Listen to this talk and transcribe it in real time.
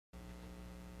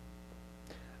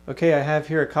Okay, I have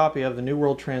here a copy of the New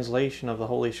World Translation of the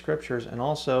Holy Scriptures, and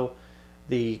also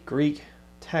the Greek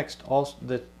text also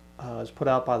that is put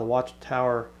out by the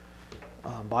Watchtower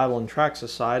Bible and Tract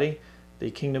Society, the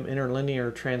Kingdom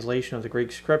Interlinear Translation of the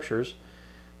Greek Scriptures.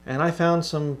 And I found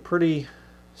some pretty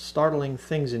startling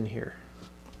things in here.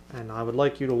 And I would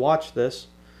like you to watch this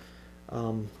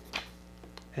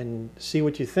and see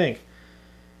what you think.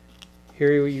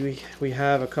 Here we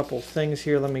have a couple things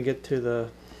here. Let me get to the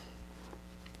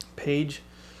page.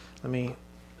 Let me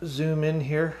zoom in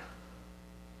here.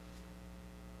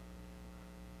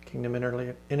 Kingdom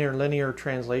Interlinear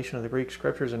Translation of the Greek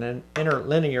Scriptures. And then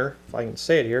interlinear, if I can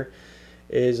say it here,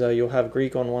 is you'll have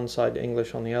Greek on one side,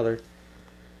 English on the other.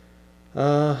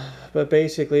 But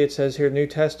basically it says here, New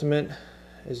Testament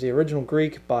is the original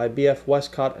Greek by B.F.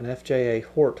 Westcott and F.J.A.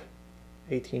 Hort,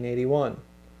 1881.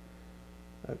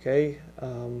 Okay,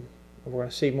 we're going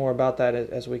to see more about that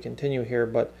as we continue here,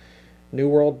 but New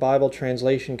World Bible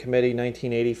Translation Committee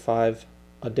 1985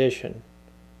 edition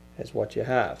is what you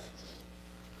have.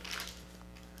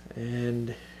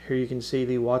 And here you can see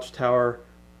the Watchtower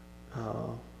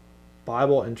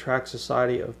Bible and Tract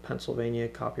Society of Pennsylvania,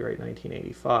 copyright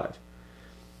 1985.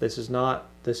 This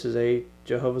is a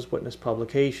Jehovah's Witness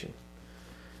publication.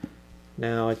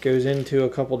 Now it goes into a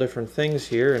couple different things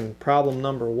here, and problem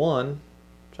number one,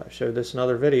 which I've showed this in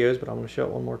other videos, but I'm going to show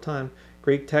it one more time.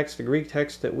 Greek text. The Greek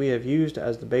text that we have used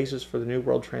as the basis for the New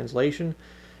World Translation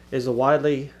is the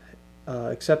widely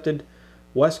accepted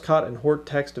Westcott and Hort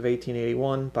text of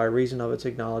 1881 by reason of its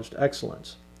acknowledged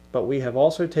excellence. But we have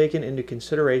also taken into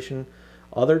consideration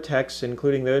other texts,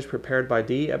 including those prepared by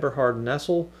D. Eberhard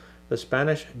Nessel, the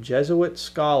Spanish Jesuit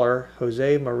scholar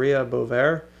Jose Maria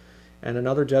Bover, and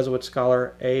another Jesuit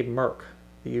scholar, A. Merck.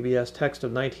 The UBS text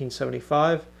of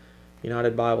 1975,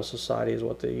 United Bible Society is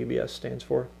what the UBS stands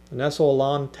for. The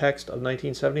Nessel-Alon text of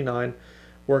 1979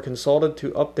 were consulted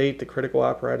to update the critical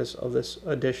apparatus of this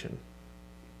edition.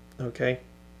 Okay,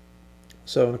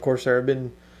 so and of course there have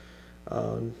been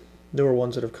newer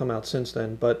ones that have come out since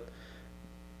then, but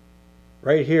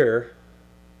right here,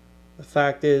 the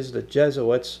fact is the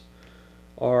Jesuits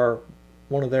are,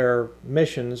 one of their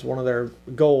missions, one of their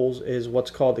goals is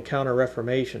what's called the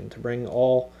Counter-Reformation, to bring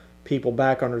all people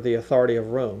back under the authority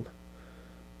of Rome.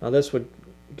 Now this would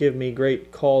give me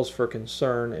great cause for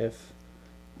concern if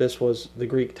this was the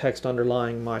Greek text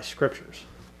underlying my scriptures.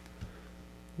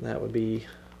 That would be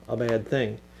a bad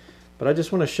thing. But I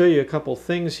just want to show you a couple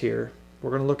things here.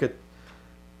 We're going to look at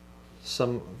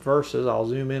some verses. I'll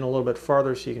zoom in a little bit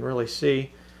farther so you can really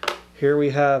see. Here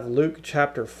we have Luke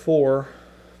chapter 4,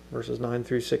 verses 9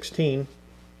 through 16.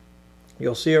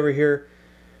 You'll see over here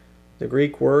the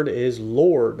Greek word is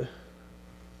Lord.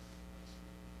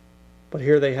 But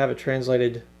here they have it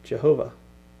translated Jehovah.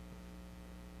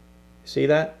 See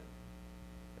that?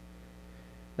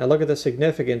 Now look at the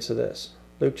significance of this.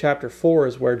 Luke chapter 4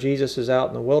 is where Jesus is out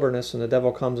in the wilderness and the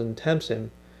devil comes and tempts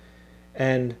him.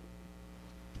 And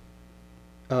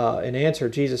in answer,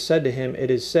 Jesus said to him, "It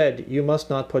is said, you must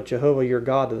not put Jehovah your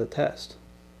God to the test."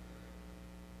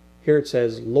 Here it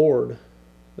says, Lord,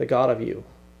 the God of you.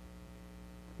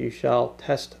 You shall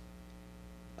test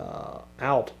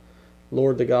out,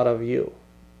 Lord, the God of you.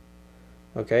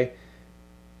 Okay?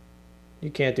 You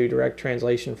can't do direct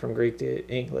translation from Greek to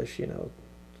English, you know.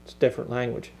 It's a different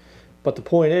language. But the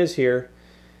point is here,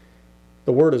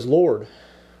 the word is Lord.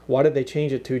 Why did they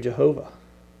change it to Jehovah?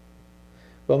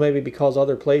 Well, maybe because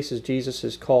other places Jesus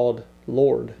is called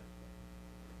Lord.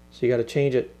 So you got to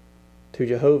change it to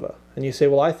Jehovah. And you say,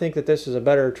 well, I think that this is a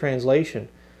better translation.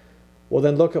 Well,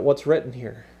 then look at what's written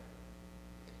here.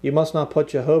 You must not put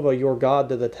Jehovah your God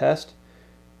to the test.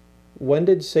 When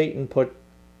did Satan put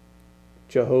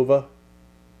Jehovah,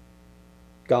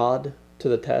 God, to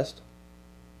the test?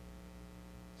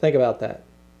 Think about that.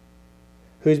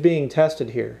 Who's being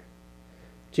tested here?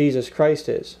 Jesus Christ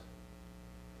is.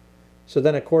 So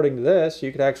then according to this,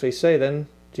 you could actually say then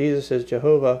Jesus is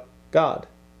Jehovah God.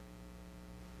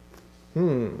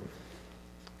 Kind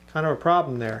of a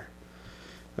problem there.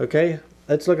 Okay,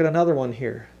 let's look at another one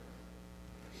here.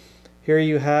 Here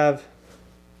you have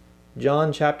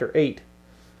John chapter 8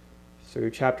 through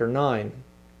chapter 9.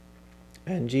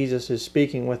 And Jesus is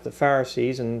speaking with the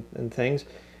Pharisees and things.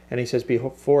 And he says,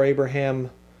 before Abraham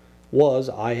was,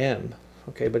 I am.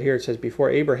 Okay, but here it says, before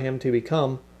Abraham to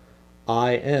become,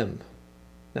 I am.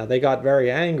 Now they got very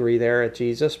angry there at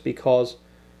Jesus because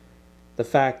the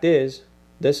fact is,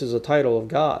 this is a title of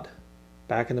God.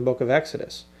 Back in the book of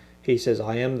Exodus, he says,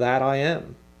 I am that I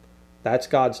am. That's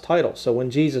God's title. So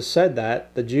when Jesus said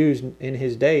that, the Jews in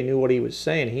his day knew what he was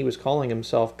saying. He was calling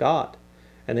himself God.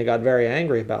 And they got very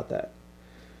angry about that.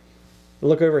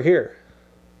 Look over here.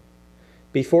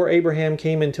 Before Abraham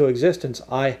came into existence,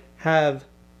 I have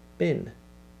been.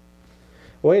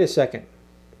 Wait a second.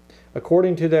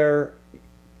 According to their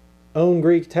own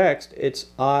Greek text, it's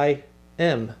I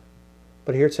am.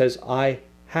 But here it says I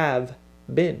have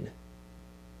been.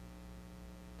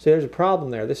 See, there's a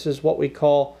problem there. This is what we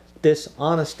call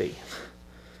dishonesty.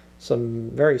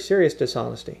 Some very serious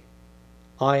dishonesty.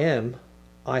 I am,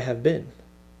 I have been.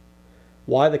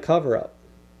 Why the cover-up?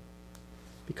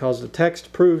 Because the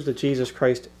text proves that Jesus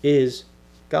Christ is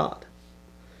God.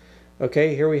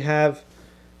 Okay, here we have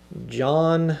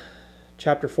John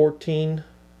chapter 14,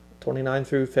 29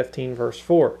 through 15, verse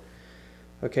 4.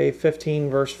 Okay, 15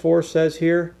 verse 4 says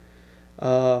here,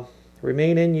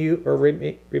 remain in you, or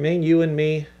remain you in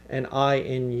me, and I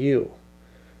in you.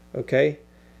 Okay,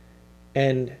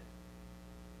 and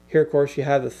here, of course, you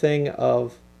have the thing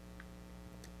of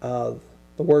the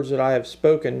words that I have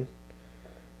spoken,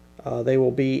 they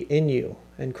will be in you,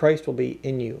 and Christ will be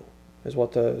in you, is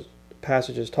what the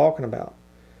passage is talking about.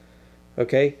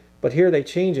 Okay, but here they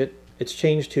change it. It's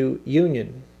changed to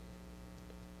union.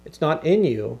 It's not in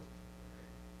you,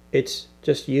 it's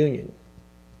just union.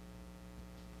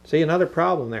 See, another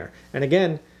problem there. And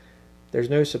again, there's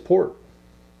no support.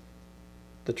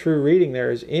 The true reading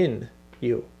there is in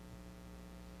you.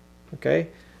 Okay?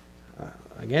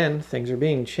 Again, things are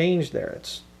being changed there.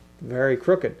 It's very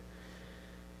crooked.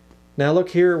 Now look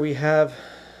here, we have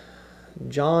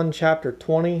John chapter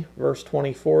 20, verse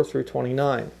 24 through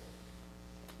 29.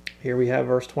 Here we have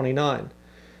verse 29.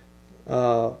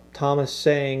 Thomas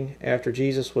saying, after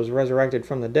Jesus was resurrected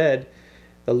from the dead,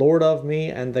 the Lord of me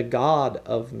and the God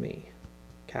of me.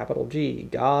 Capital G,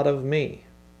 God of me.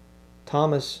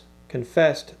 Thomas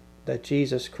confessed that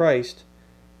Jesus Christ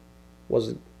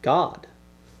was God.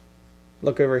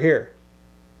 Look over here.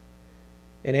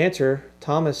 In answer,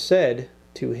 Thomas said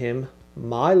to him,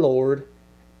 my Lord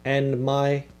and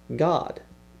my God.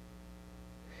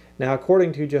 Now,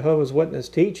 according to Jehovah's Witness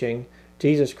teaching,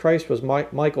 Jesus Christ was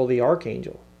Michael the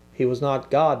Archangel. He was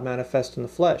not God manifest in the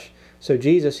flesh. So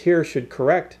Jesus here should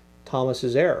correct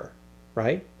Thomas's error,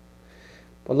 right?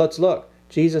 But let's look.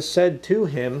 Jesus said to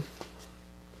him,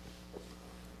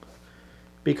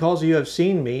 because you have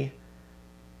seen me,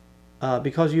 have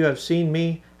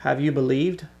you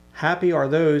believed? Happy are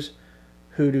those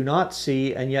who do not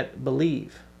see and yet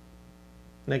believe.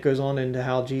 And it goes on into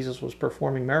how Jesus was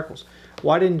performing miracles.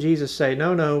 Why didn't Jesus say,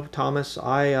 no, Thomas,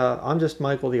 I'm just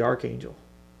Michael the Archangel?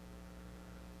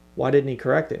 Why didn't he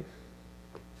correct him?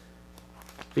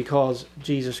 Because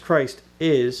Jesus Christ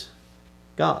is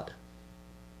God.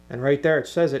 And right there it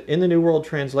says it in the New World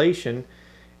Translation,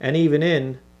 and even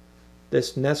in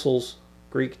this Nestle's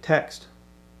Greek text.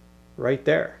 Right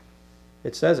there.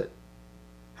 It says it.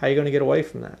 How are you going to get away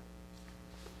from that?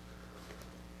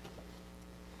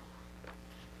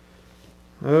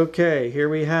 Okay, here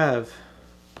we have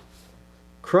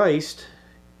Christ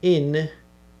in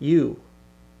you.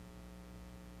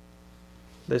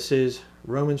 This is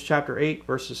Romans chapter 8,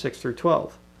 verses 6 through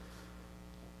 12.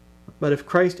 But if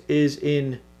Christ is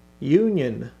in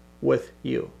union with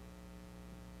you,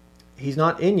 he's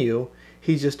not in you,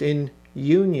 he's just in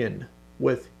union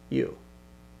with you.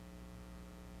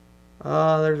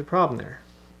 There's a problem there.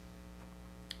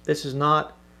 This is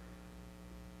not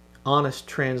honest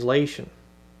translation.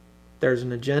 There's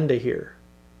an agenda here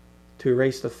to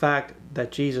erase the fact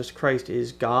that Jesus Christ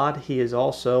is God. He is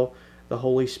also the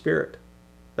Holy Spirit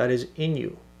that is in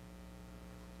you.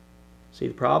 See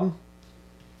the problem?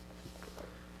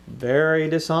 Very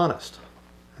dishonest.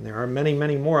 And there are many,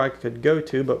 many more I could go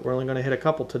to, but we're only going to hit a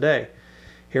couple today.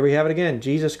 Here we have it again.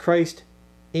 Jesus Christ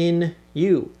in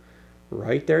you.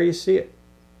 Right there you see it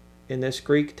in this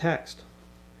Greek text.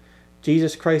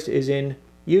 Jesus Christ is in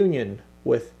union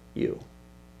with you.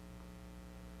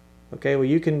 Okay, well,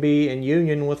 you can be in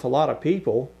union with a lot of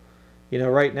people. You know,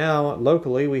 right now,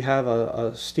 locally, we have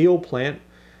a steel plant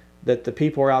that the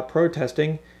people are out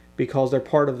protesting because they're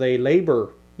part of a labor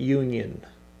union.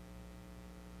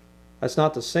 That's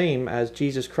not the same as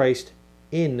Jesus Christ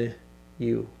in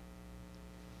you.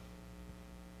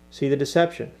 See the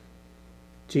deception?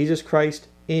 Jesus Christ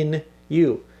in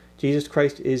you. Jesus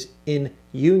Christ is in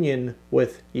union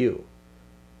with you.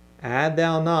 Add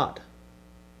thou not,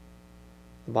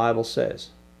 the Bible says,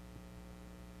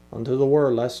 unto the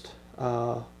word, lest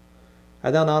add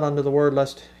thou not unto the word,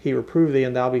 lest he reprove thee,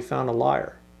 and thou be found a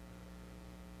liar.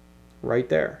 Right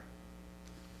there.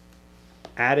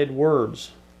 Added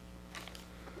words.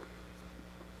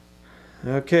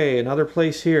 Okay, another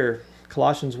place here,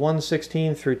 Colossians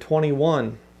 1:16 through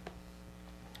 21.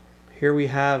 Here we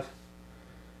have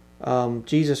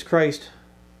Jesus Christ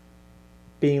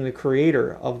being the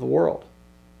creator of the world.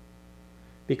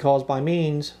 because by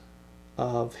means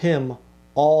of him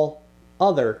all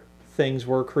other things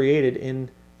were created in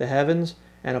the heavens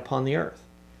and upon the earth.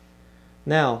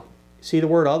 Now, see the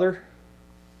word other?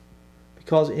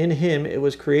 Because in him it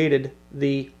was created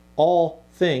the all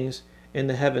things in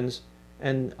the heavens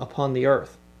and upon the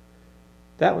earth.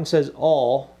 That one says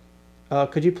all.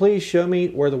 Could you please show me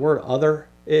where the word other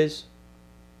is?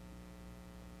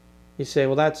 You say,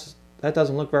 well, that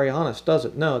doesn't look very honest, does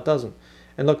it? No, it doesn't.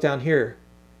 And look down here.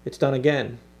 It's done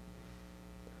again.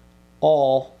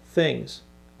 All things.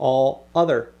 All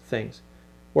other things.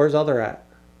 Where's other at?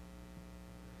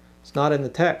 It's not in the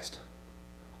text.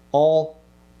 All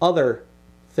other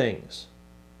things.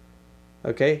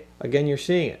 Okay? Again, you're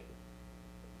seeing it.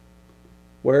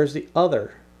 Where's the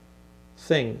other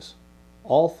things?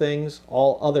 All things,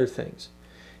 all other things.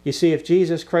 You see, if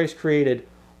Jesus Christ created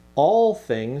all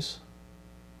things,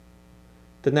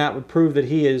 then that would prove that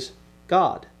he is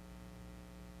God.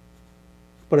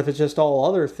 But if it's just all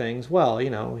other things, well, you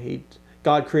know,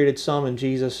 God created some and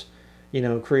Jesus, you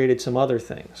know, created some other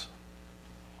things.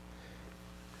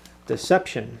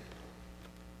 Deception.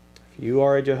 If you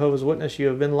are a Jehovah's Witness, you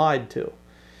have been lied to.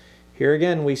 Here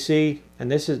again we see,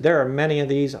 and there are many of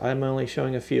these, I'm only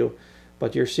showing a few,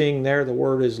 but you're seeing there the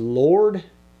word is Lord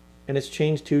and it's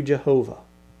changed to Jehovah.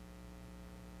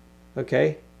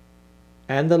 Okay?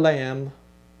 And the Lamb,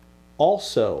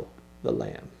 also the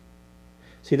Lamb.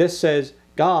 See, this says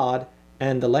God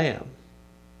and the Lamb.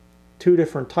 Two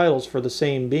different titles for the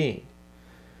same being.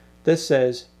 This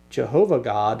says Jehovah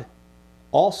God,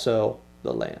 also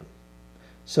the Lamb.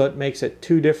 So it makes it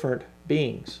two different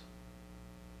beings.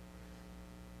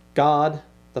 God,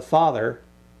 the Father,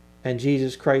 and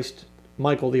Jesus Christ,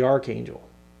 Michael the Archangel.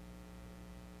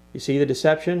 You see the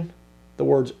deception? The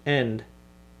word's and,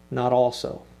 not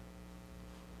also.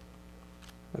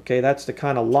 Okay, that's the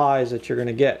kind of lies that you're going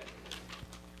to get.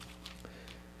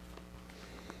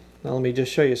 Now let me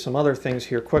just show you some other things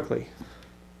here quickly.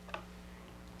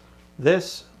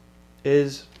 This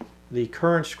is the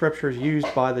current scriptures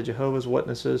used by the Jehovah's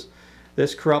Witnesses.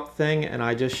 This corrupt thing, and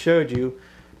I just showed you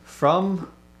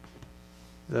from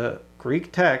the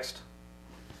Greek text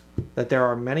that there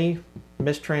are many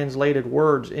mistranslated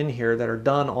words in here that are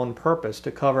done on purpose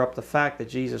to cover up the fact that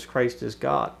Jesus Christ is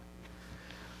God.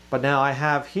 But now I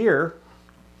have here,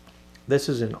 this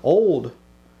is an old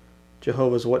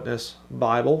Jehovah's Witness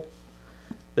Bible.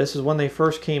 This is when they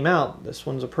first came out. This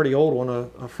one's a pretty old one.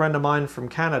 A friend of mine from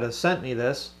Canada sent me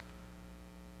this.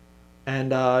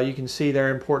 And you can see their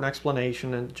important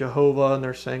explanation and Jehovah, and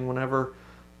they're saying whenever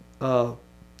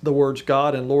the words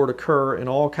God and Lord occur in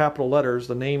all capital letters,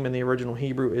 the name in the original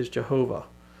Hebrew is Jehovah.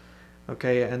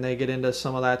 Okay, and they get into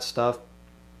some of that stuff.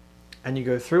 And you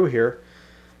go through here.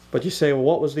 But you say, well,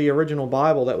 what was the original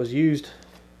Bible that was used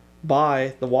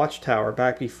by the Watchtower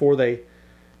back before they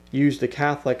used the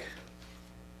Catholic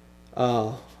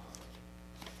New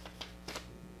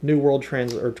World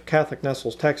or Catholic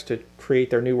Nessel's text to create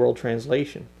their New World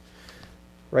Translation?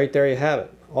 Right there you have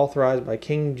it, authorized by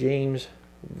King James,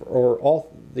 or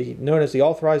known as the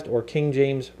Authorized or King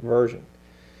James Version.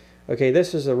 Okay,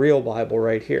 this is the real Bible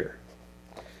right here.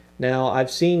 Now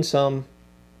I've seen some.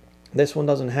 This one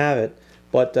doesn't have it.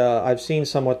 But I've seen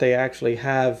some what they actually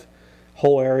have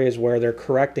whole areas where they're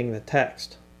correcting the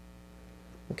text.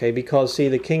 Okay, because see,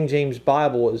 the King James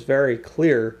Bible is very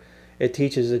clear. It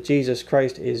teaches that Jesus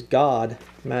Christ is God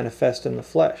manifest in the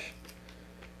flesh.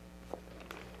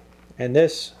 And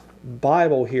this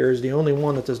Bible here is the only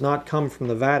one that does not come from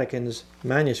the Vatican's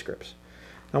manuscripts.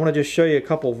 I want to just show you a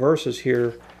couple verses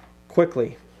here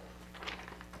quickly.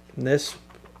 And this,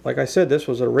 like I said, this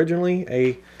was originally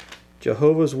a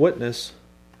Jehovah's Witness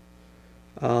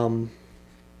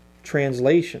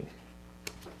translation.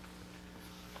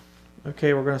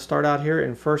 Okay, we're going to start out here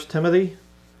in 1 Timothy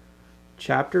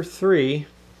chapter 3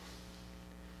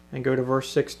 and go to verse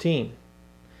 16.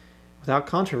 Without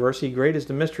controversy, great is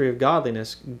the mystery of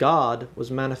godliness. God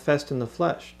was manifest in the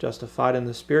flesh, justified in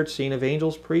the spirit, seen of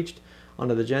angels, preached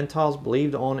unto the Gentiles,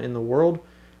 believed on in the world,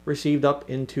 received up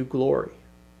into glory.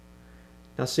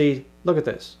 Now see, look at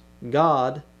this.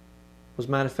 God was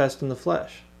manifest in the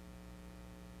flesh.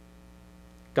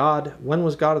 God, when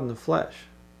was God in the flesh?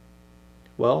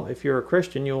 Well, if you're a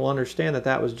Christian, you'll understand that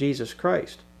that was Jesus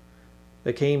Christ,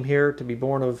 that came here to be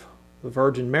born of the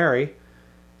Virgin Mary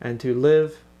and to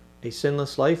live a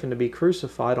sinless life and to be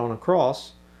crucified on a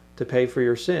cross to pay for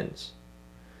your sins.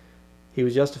 He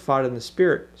was justified in the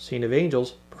Spirit, seen of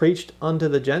angels, preached unto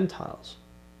the Gentiles.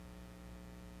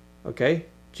 Okay?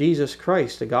 Jesus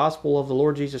Christ, the gospel of the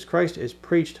Lord Jesus Christ is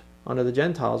preached unto the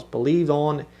Gentiles, believed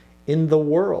on in the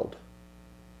world,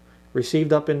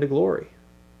 received up into glory.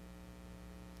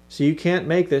 So you can't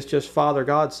make this just Father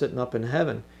God sitting up in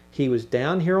heaven. He was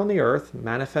down here on the earth,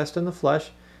 manifest in the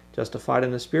flesh, justified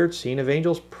in the Spirit, seen of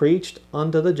angels, preached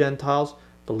unto the Gentiles,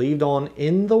 believed on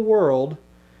in the world,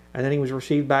 and then he was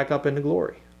received back up into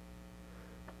glory.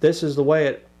 This is the way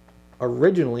it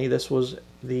originally, this was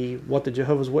what the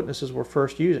Jehovah's Witnesses were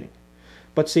first using.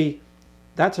 But see,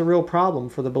 that's a real problem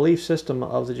for the belief system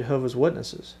of the Jehovah's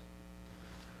Witnesses.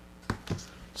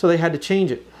 So they had to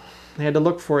change it. They had to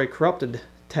look for a corrupted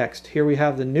text. Here we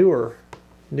have the newer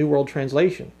New World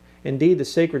Translation. Indeed, the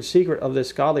sacred secret of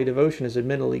this godly devotion is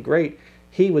admittedly great.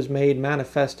 He was made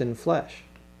manifest in flesh.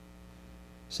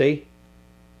 See?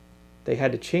 They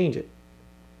had to change it.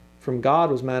 From God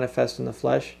was manifest in the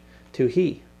flesh to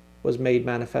He was made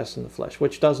manifest in the flesh,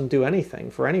 which doesn't do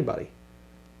anything for anybody.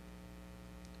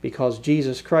 Because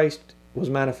Jesus Christ was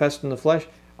manifest in the flesh,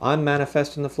 I'm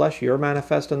manifest in the flesh, you're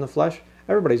manifest in the flesh,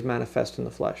 everybody's manifest in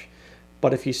the flesh.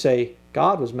 But if you say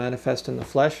God was manifest in the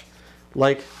flesh,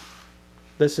 like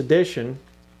this edition,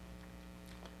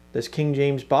 this King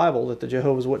James Bible that the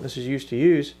Jehovah's Witnesses used to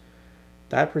use,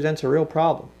 that presents a real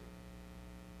problem.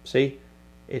 See,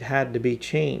 it had to be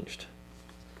changed.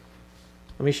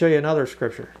 Let me show you another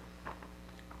scripture.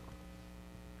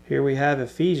 Here we have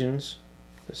Ephesians.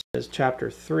 This is chapter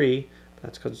 3.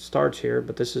 That's because it starts here,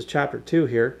 but this is chapter 2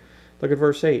 here. Look at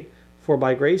verse 8. For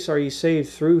by grace are ye saved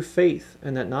through faith,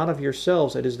 and that not of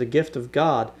yourselves, it is the gift of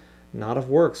God, not of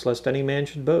works, lest any man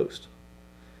should boast.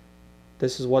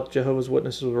 This is what Jehovah's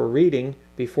Witnesses were reading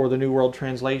before the New World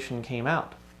Translation came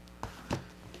out.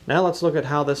 Now let's look at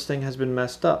how this thing has been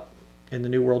messed up in the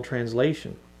New World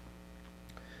Translation.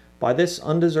 By this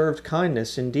undeserved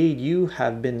kindness, indeed, you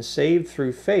have been saved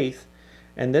through faith,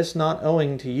 and this not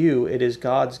owing to you, it is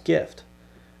God's gift.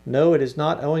 No, it is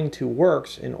not owing to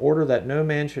works, in order that no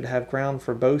man should have ground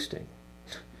for boasting.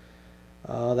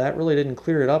 That really didn't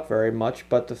clear it up very much,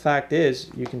 but the fact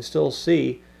is, you can still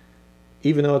see,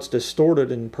 even though it's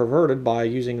distorted and perverted by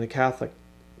using the Catholic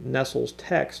Nestle's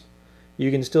text, you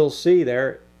can still see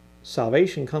there,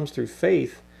 salvation comes through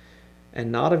faith,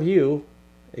 and not of you.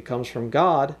 It comes from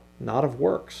God, not of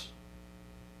works.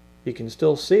 You can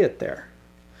still see it there.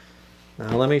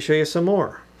 Now let me show you some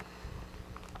more.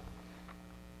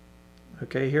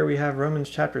 Okay, here we have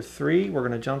Romans chapter 3. We're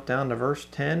going to jump down to verse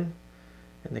 10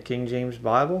 in the King James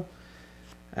Bible.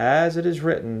 As it is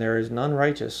written, there is none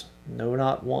righteous, no,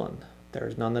 not one. There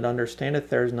is none that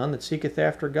understandeth, there is none that seeketh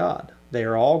after God. They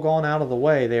are all gone out of the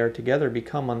way, they are together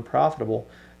become unprofitable.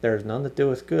 There is none that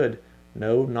doeth good,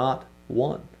 no, not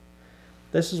one.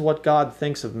 This is what God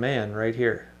thinks of man right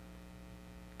here.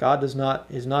 God is not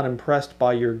impressed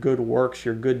by your good works,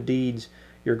 your good deeds.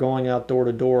 You're going out door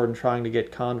to door and trying to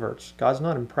get converts. God's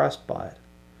not impressed by it.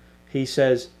 He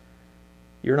says,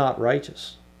 you're not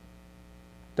righteous.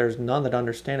 There's none that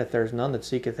understandeth. There's none that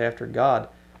seeketh after God.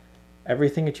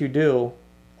 Everything that you do,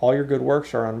 all your good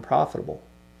works are unprofitable.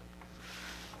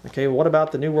 Okay, what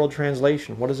about the New World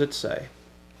Translation? What does it say?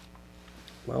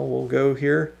 Well, we'll go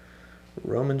here.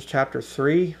 Romans chapter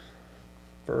 3,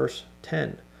 verse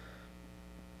 10.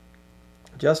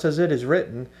 Just as it is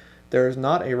written, there is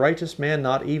not a righteous man,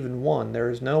 not even one. There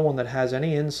is no one that has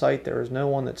any insight. There is no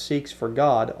one that seeks for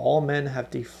God. All men have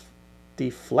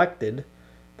deflected.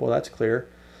 Boy, that's clear.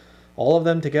 All of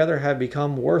them together have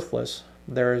become worthless.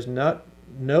 There is no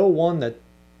one that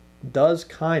does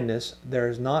kindness. There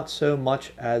is not so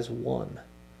much as one.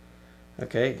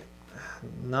 Okay,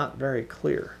 not very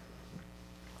clear.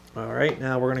 All right,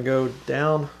 now we're going to go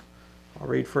down. I'll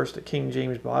read first the King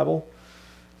James Bible.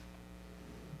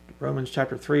 Romans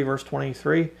chapter 3, verse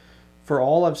 23. For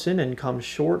all have sinned and come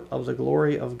short of the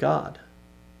glory of God,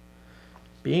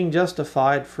 being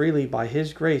justified freely by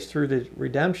His grace through the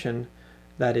redemption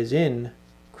that is in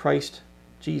Christ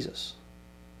Jesus.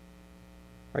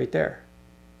 Right there.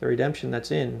 The redemption that's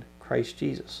in Christ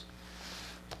Jesus.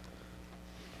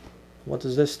 What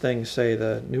does this thing say,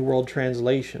 the New World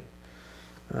Translation?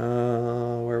 Where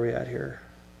are we at here?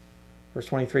 Verse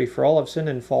 23. For all have sinned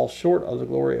and fall short of the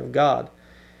glory of God.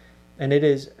 And it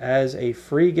is as a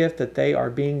free gift that they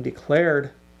are being declared,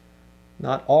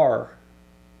 not are,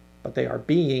 but they are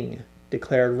being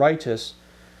declared righteous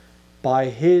by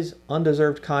His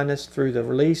undeserved kindness through the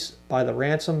release by the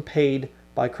ransom paid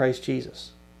by Christ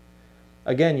Jesus.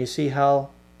 Again, you see how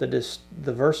the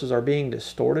verses are being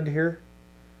distorted here?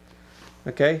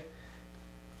 Okay?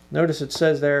 Notice it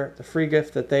says there, the free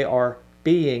gift that they are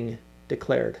being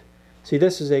declared. See,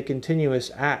 this is a continuous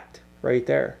act right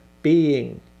there.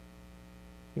 Being.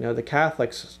 You know, the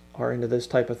Catholics are into this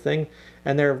type of thing,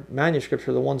 and their manuscripts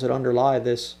are the ones that underlie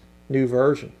this new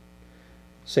version.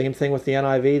 Same thing with the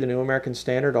NIV, the New American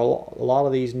Standard. A lot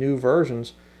of these new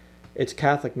versions, It's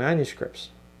Catholic manuscripts.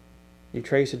 You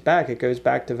trace it back, it goes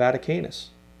back to Vaticanus,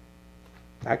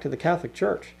 back to the Catholic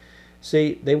Church.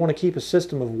 See, they want to keep a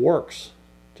system of works,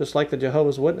 just like the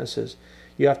Jehovah's Witnesses.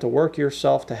 You have to work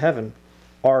yourself to heaven.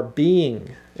 Our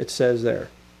being, it says there.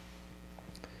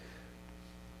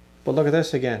 But look at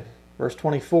this again, verse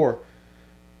 24.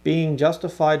 Being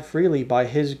justified freely by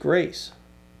His grace.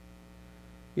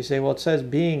 You say, well, it says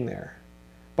being there,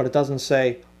 but it doesn't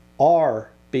say our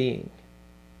being.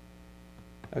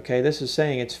 Okay, this is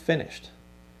saying it's finished.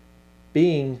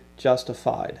 Being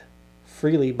justified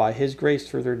freely by His grace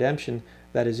through the redemption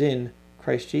that is in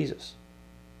Christ Jesus.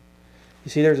 You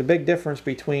see, there's a big difference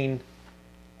between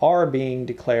our being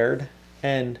declared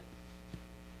and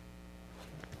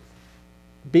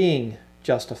being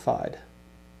justified.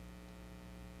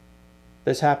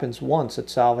 This happens once at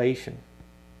salvation.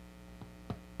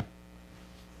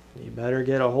 You better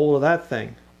get a hold of that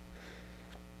thing.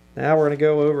 Now we're going to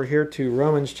go over here to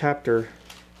Romans chapter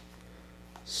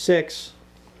 6,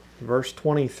 verse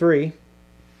 23. You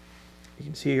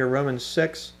can see here Romans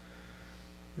 6,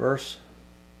 verse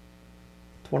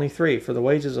 23. For the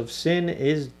wages of sin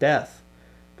is death,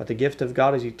 but the gift of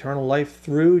God is eternal life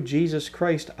through Jesus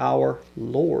Christ our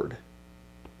Lord.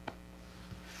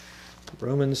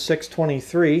 Romans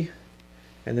 6:23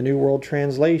 and the New World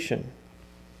Translation.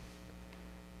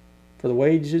 For the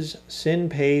wages sin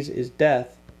pays is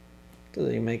death.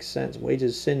 Doesn't even make sense.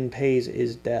 Wages sin pays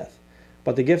is death.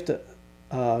 But the gift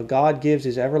God gives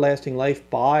is everlasting life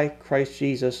by Christ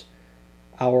Jesus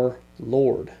our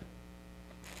Lord.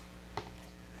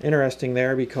 Interesting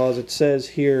there, because it says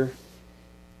here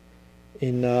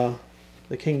in the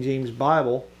King James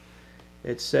Bible,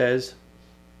 it says,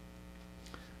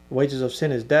 the wages of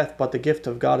sin is death, but the gift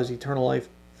of God is eternal life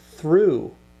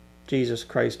through Jesus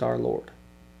Christ our Lord.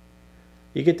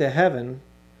 You get to heaven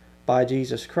by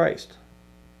Jesus Christ.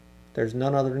 There's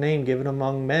none other name given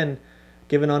among men,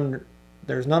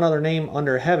 there's none other name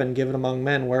under heaven given among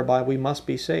men whereby we must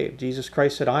be saved. Jesus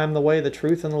Christ said, I am the way, the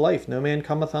truth, and the life. No man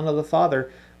cometh unto the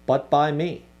Father but by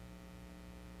me.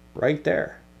 Right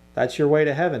there. That's your way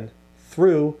to heaven,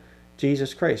 through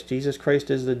Jesus Christ. Jesus Christ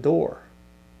is the door.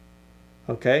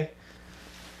 Okay?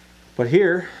 But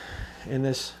here, in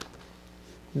this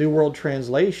New World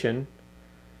Translation,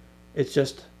 it's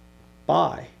just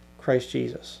by Christ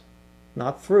Jesus.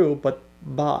 Not through, but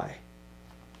by.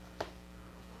 A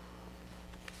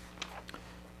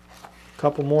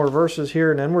couple more verses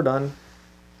here and then we're done.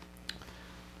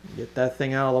 Get that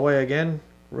thing out of the way again.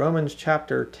 Romans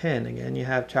chapter 10. Again, you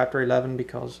have chapter 11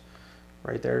 because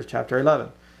right there is chapter 11.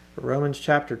 Romans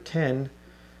chapter 10,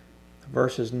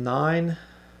 verses 9.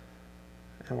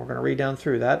 And we're going to read down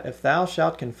through that. If thou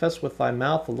shalt confess with thy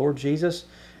mouth the Lord Jesus,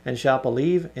 and shalt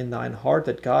believe in thine heart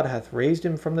that God hath raised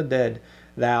him from the dead,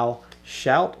 thou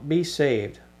shalt be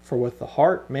saved. For with the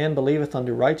heart man believeth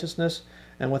unto righteousness,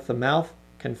 and with the mouth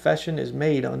confession is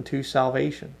made unto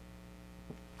salvation.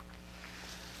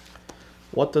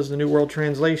 What does the New World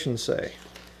Translation say?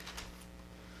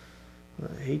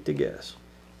 I hate to guess.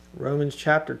 Romans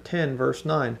chapter 10, verse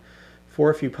 9.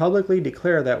 For if you publicly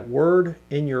declare that word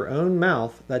in your own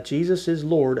mouth, that Jesus is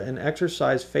Lord, and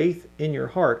exercise faith in your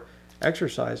heart, in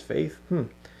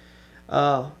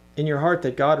your heart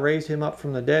that God raised him up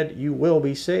from the dead, you will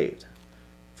be saved.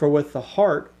 For with the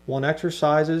heart one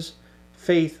exercises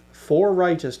faith for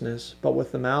righteousness, but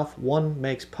with the mouth one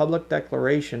makes public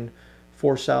declaration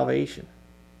for salvation.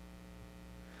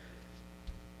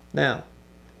 Now,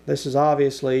 this is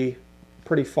obviously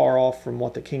pretty far off from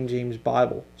what the King James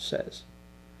Bible says.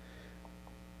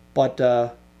 But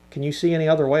can you see any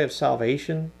other way of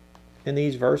salvation in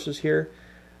these verses here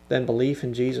than belief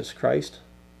in Jesus Christ?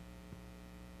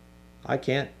 I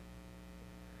can't.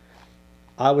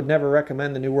 I would never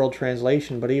recommend the New World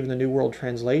Translation, but even the New World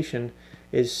Translation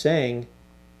is saying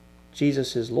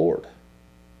Jesus is Lord.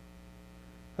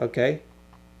 Okay?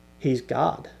 He's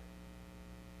God.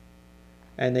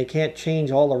 And they can't change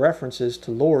all the references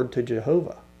to Lord to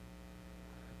Jehovah.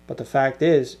 But the fact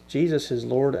is, Jesus is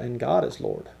Lord and God is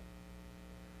Lord.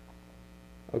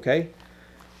 Okay?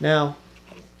 Now,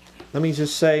 let me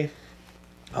just say,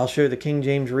 I'll show the King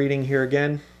James reading here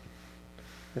again,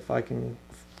 if I can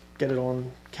get it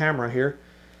on camera here.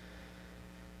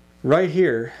 Right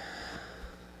here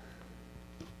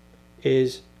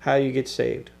is how you get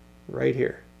saved. Right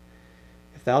here.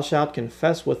 If thou shalt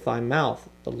confess with thy mouth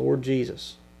the Lord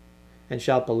Jesus, and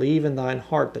shalt believe in thine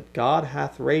heart that God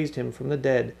hath raised him from the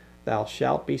dead, thou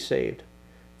shalt be saved.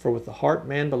 For with the heart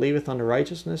man believeth unto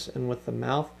righteousness, and with the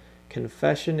mouth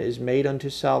confession is made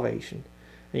unto salvation.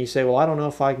 And you say, well, I don't know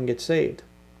if I can get saved.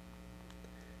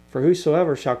 For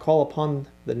whosoever shall call upon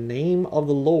the name of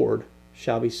the Lord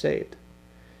shall be saved.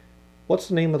 What's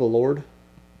the name of the Lord?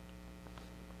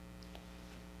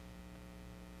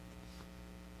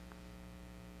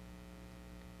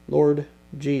 Lord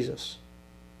Jesus.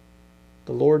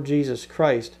 The Lord Jesus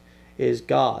Christ is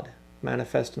God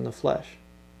manifest in the flesh.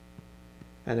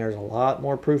 And there's a lot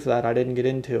more proof of that I didn't get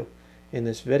into in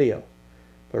this video.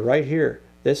 But right here,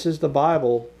 this is the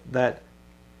Bible that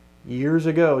years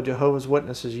ago Jehovah's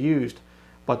Witnesses used.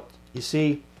 But you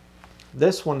see,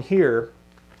 this one here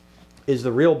is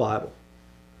the real Bible.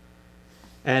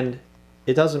 And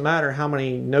it doesn't matter how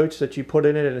many notes that you put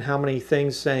in it and how many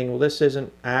things saying, well, this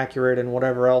isn't accurate and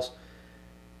whatever else.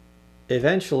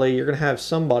 Eventually, you're going to have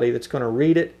somebody that's going to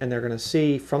read it and they're going to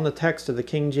see from the text of the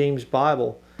King James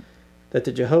Bible that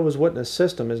the Jehovah's Witness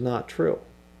system is not true.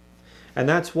 And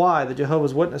that's why the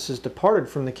Jehovah's Witnesses departed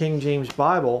from the King James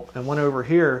Bible and went over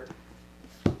here.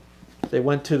 They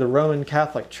went to the Roman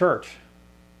Catholic Church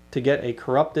to get a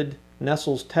corrupted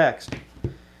Nestle's text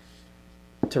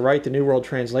to write the New World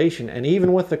Translation. And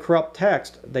even with the corrupt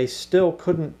text, they still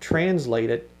couldn't translate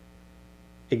it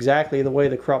exactly the way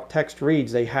the corrupt text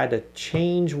reads. They had to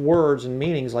change words and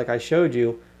meanings, like I showed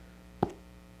you,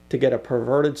 to get a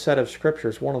perverted set of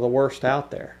scriptures, one of the worst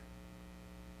out there.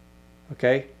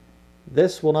 Okay?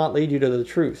 This will not lead you to the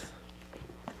truth.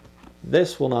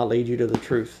 This will not lead you to the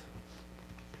truth.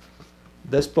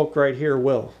 This book right here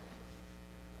will.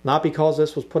 Not because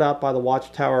this was put out by the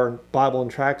Watchtower Bible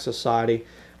and Tract Society,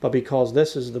 but because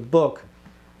this is the book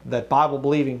that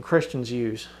Bible-believing Christians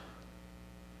use.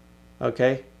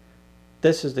 Okay?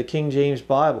 This is the King James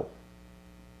Bible.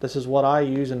 This is what I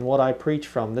use and what I preach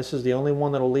from. This is the only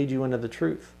one that will lead you into the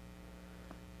truth.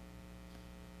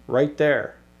 Right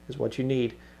there is what you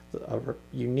need.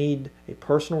 You need a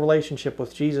personal relationship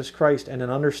with Jesus Christ and an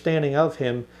understanding of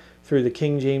Him through the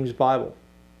King James Bible.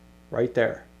 Right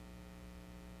there.